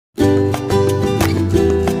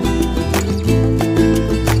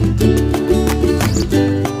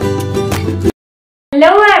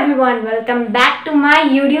Hello everyone, welcome back to my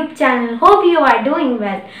YouTube channel. Hope you are doing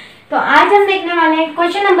well. तो आज हम देखने वाले हैं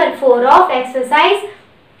question number 4 of exercise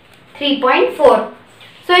 3.4।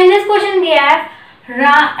 So in this question we have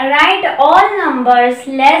right all numbers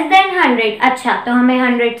less than 100। अच्छा, तो हमें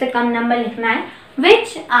 100 से कम नंबर लिखना है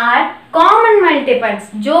विच आर कॉमन मल्टीपल्स,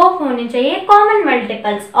 जो होने चाहिए कॉमन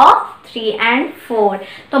मल्टीपल्स ऑफ 3 and 4।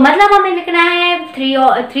 तो मतलब हमें लिखना है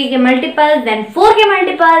 3 के मल्टीपल्स, देन 4 के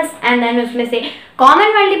मल्टीपल्स एंड देन उसमें से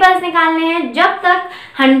कॉमन मल्टीपल्स निकालने हैं जब तक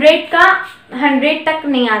 100 तक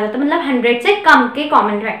नहीं आ जाता, मतलब 100 से कम के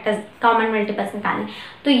कॉमन मल्टीपल्स निकालने।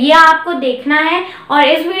 तो ये आपको देखना है और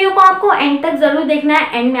इस वीडियो को आपको एंड तक जरूर देखना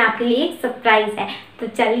है। एंड में आपके लिए एक सरप्राइज है, तो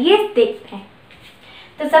चलिए देखते हैं।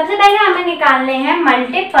 तो सबसे पहले हमें निकालने हैं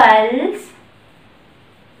मल्टीपल्स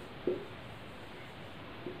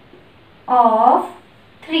ऑफ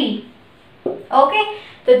 3। ओके,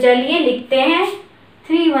 तो चलिए लिखते हैं।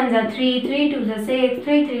 3 1 जा 3, 3 2 जा 6,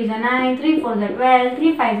 3 3 जा 9, 3 4 जा 12,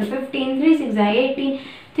 3 5 जा 15, 3 6 जा 18,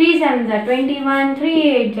 3 7 जा 21, 3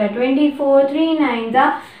 8 जा 24, 3 9 जा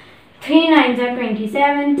 27,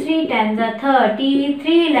 3 10 जा 30,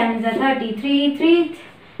 3 11 जा 33,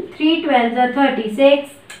 3 12 जा 36।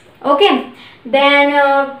 Okay, then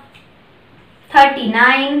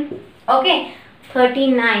 39। ओके,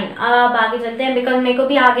 39। अब आगे चलते हैं, बिकॉज मेरे को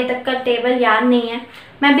भी आगे तक का टेबल याद नहीं है।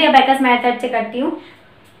 मैं भी अबेकस मेथड से करती हूँ।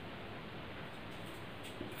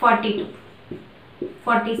 42,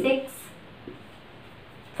 46,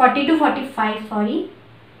 42, 45 सॉरी,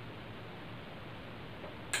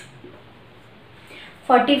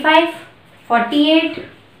 45, 48।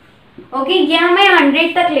 ओके, ये हमें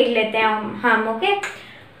 100 तक लिख लेते हैं हम। ओके,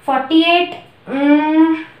 48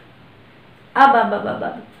 अब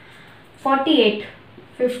 48,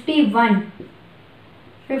 51,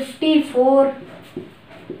 54,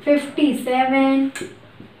 57,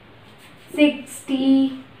 60,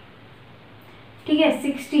 ठीक है,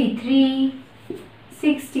 63,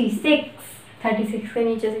 66, 36 के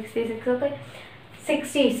नीचे 66 होता है,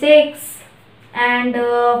 66 एंड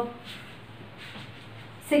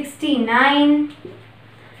 69,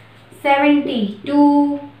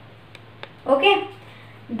 72। ओके,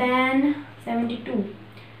 देन 72,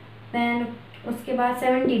 देन उसके बाद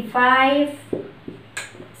 75,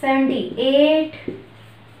 78,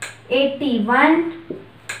 81,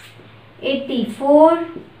 84,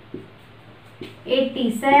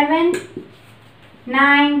 87,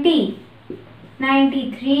 90,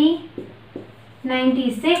 93,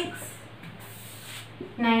 96,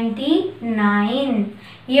 99।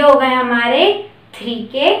 ये हो गए हमारे 3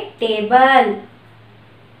 के टेबल।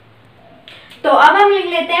 तो अब हम लिख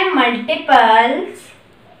लेते हैं multiples.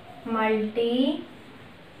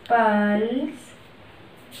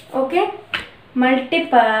 Okay,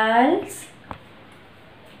 multiples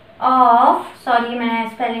of, sorry मैंने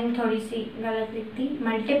स्पेलिंग थोड़ी सी गलत लिख दी,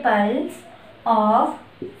 मल्टीपल्स ऑफ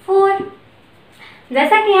 4।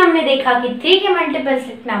 जैसा कि हमने देखा कि 3 के मल्टीपल्स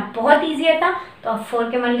लिखना बहुत ईजी था, तो अब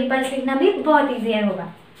 4 के मल्टीपल्स लिखना भी बहुत ईजी होगा।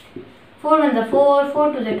 4 1 जा 4,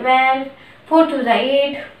 4 2 जा 12, 4 2 जा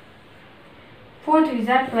 8, 4 3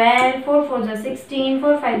 जा 12, 4 4 जा 16,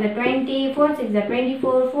 4 5 जा 20, 4 6 जा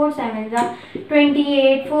 24, 4 7 जा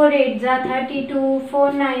 28, 4 8 जा 32, 4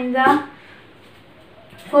 9 जा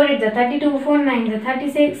 32, 4 9 जा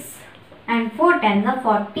 36 एंड 4 10 जा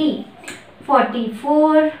 40,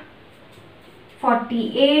 44,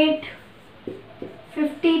 48,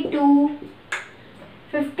 52,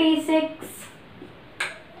 56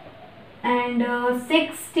 एंड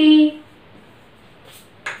 60।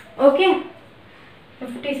 ओके,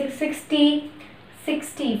 56, 60,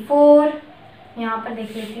 64, यहाँ पर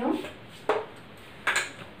देख लेती हूँ,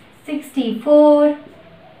 64,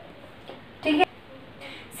 ठीक है,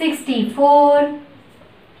 64,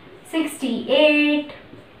 68,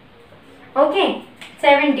 ओके,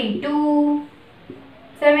 72,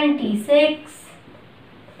 76,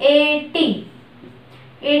 80,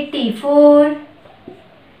 84,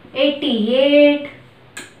 88,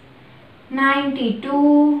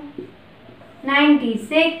 92,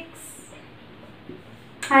 96,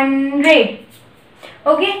 100।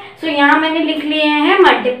 ओके, सो यहाँ मैंने लिख लिए हैं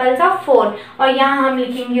मल्टीपल्स ऑफ 4 और यहाँ हम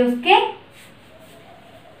लिखेंगे उसके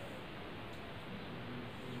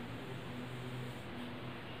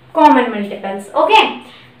common multiples. Okay,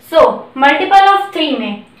 so multiple of 3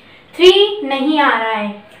 में 3 नहीं आ रहा है,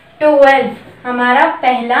 12 हमारा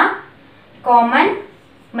पहला कॉमन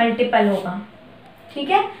मल्टीपल होगा। ठीक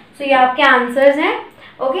है, सो ये आपके आंसर्स हैं।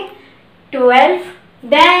 Okay, 12,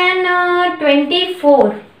 then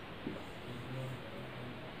 24।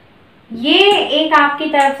 ये एक आपकी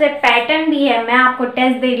तरफ से पैटर्न भी है, मैं आपको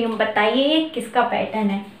टेस्ट दे रही हूँ, बताइए ये किसका पैटर्न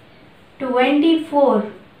है। 24,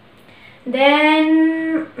 देन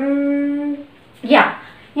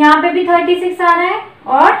यहाँ पे भी 36 आ रहा है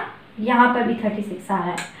और यहाँ पर भी 36 आ रहा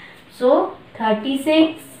है, सो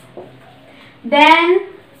 36, देन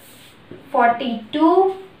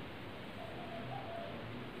 42,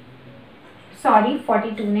 सॉरी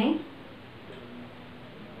 42 नहीं,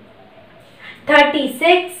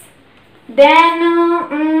 36, then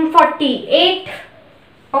 48.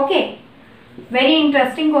 Okay, very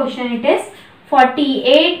interesting question it is.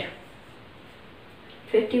 48,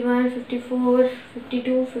 51, 54,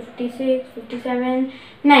 52, 56, 57,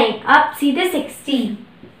 नहीं, अब सीधे 60,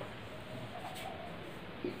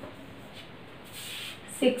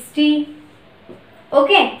 60,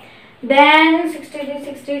 okay, then 63,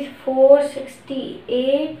 64,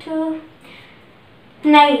 68,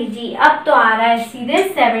 नहीं जी, अब तो आ रहा है सीधे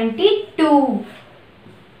 72,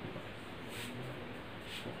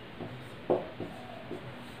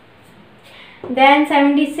 देन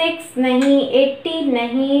 76 नहीं, 80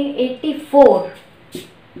 नहीं, 84,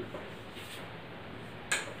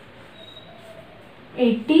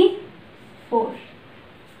 84,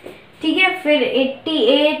 ठीक है, फिर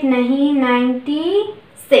 88 नहीं, 96,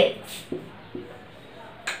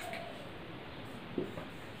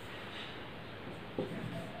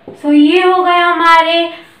 सो ये हो गया हमारे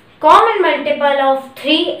common multiple of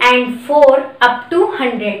 3 and 4 up to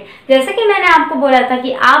 100। जैसे कि मैंने आपको बोला था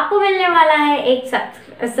कि आपको मिलने वाला है एक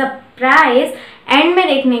सरप्राइज एंड में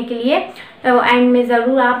देखने के लिए, तो एंड में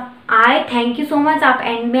ज़रूर आप आए। थैंक यू सो मच, आप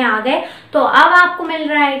एंड में आ गए। तो अब आपको मिल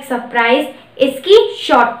रहा है एक सरप्राइज, इसकी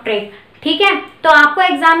शॉर्ट ट्रिक, ठीक है। तो आपको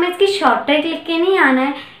एग्जाम में इसकी शॉर्ट ट्रिक लिख के नहीं आना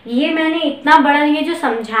है, ये मैंने इतना बड़ा ये जो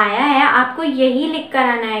समझाया है आपको यही लिख कर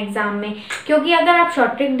आना है एग्जाम में, क्योंकि अगर आप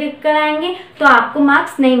शॉर्ट ट्रिक लिख कर आएंगे तो आपको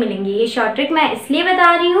मार्क्स नहीं मिलेंगे। ये शॉर्ट ट्रिक मैं इसलिए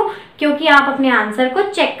बता रही हूँ क्योंकि आप अपने आंसर को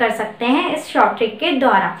चेक कर सकते हैं इस शॉर्ट ट्रिक के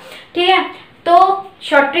द्वारा, ठीक है। तो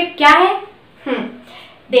शॉर्ट ट्रिक क्या है,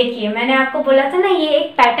 देखिए मैंने आपको बोला था ना, ये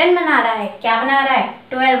एक पैटर्न बना रहा है। क्या बना रहा है,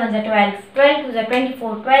 12 1 12, 12 2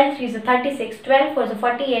 24, 12 3 36, 12 4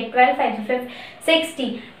 48, 12 5 60,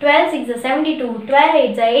 12 6 72, 12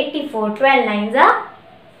 8 84, 12 9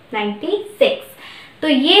 96। तो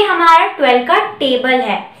ये हमारा 12 का टेबल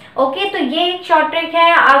है, ओके। तो ये एक शॉर्ट ट्रिक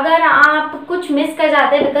है। अगर आप कुछ मिस कर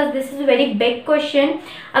जाते हैं, because this is very big question,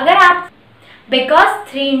 अगर आप because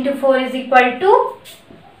 3 into 4 is equal to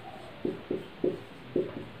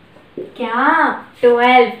क्या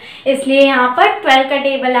 12, इसलिए यहाँ पर 12 का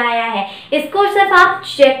टेबल आया है। इसको सिर्फ आप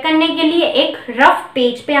चेक करने के लिए एक रफ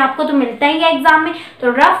पेज पे आपको तो मिलता ही है एग्जाम में,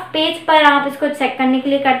 तो रफ पेज पर आप इसको चेक करने के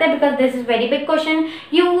लिए करते हैं, because this is very big question,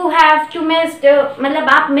 you have to miss, मतलब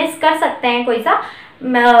आप मिस कर सकते हैं कोई सा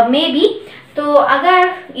मे बी। तो अगर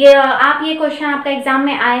आप ये क्वेश्चन आपका एग्जाम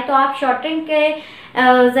में आए तो आप शॉर्ट ट्रिक के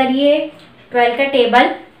जरिए 12 का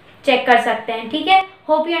टेबल चेक कर सकते हैं, ठीक है।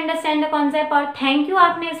 Hope you understand the concept, और थैंक यू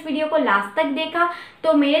आपने इस वीडियो को लास्ट तक देखा।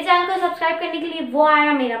 तो मेरे चैनल को सब्सक्राइब करने के लिए वो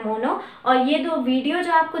आया मेरा मोनो, और ये 2 वीडियो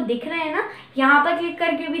जो आपको दिख रहे हैं ना, यहाँ पर क्लिक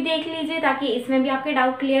करके भी देख लीजिए ताकि इसमें भी आपके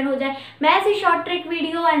डाउट क्लियर हो जाए। मैं ऐसी short trick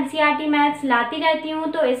video NCERT maths लाती रहती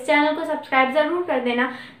हूँ, तो इस चैनल को सब्सक्राइब ज़रूर कर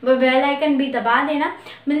देना, बेल आइकन भी दबा देना।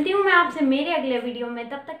 मिलती हूँ मैं आपसे मेरे अगले वीडियो में,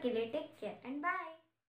 तब तक के लिए टेक केयर एंड बाय।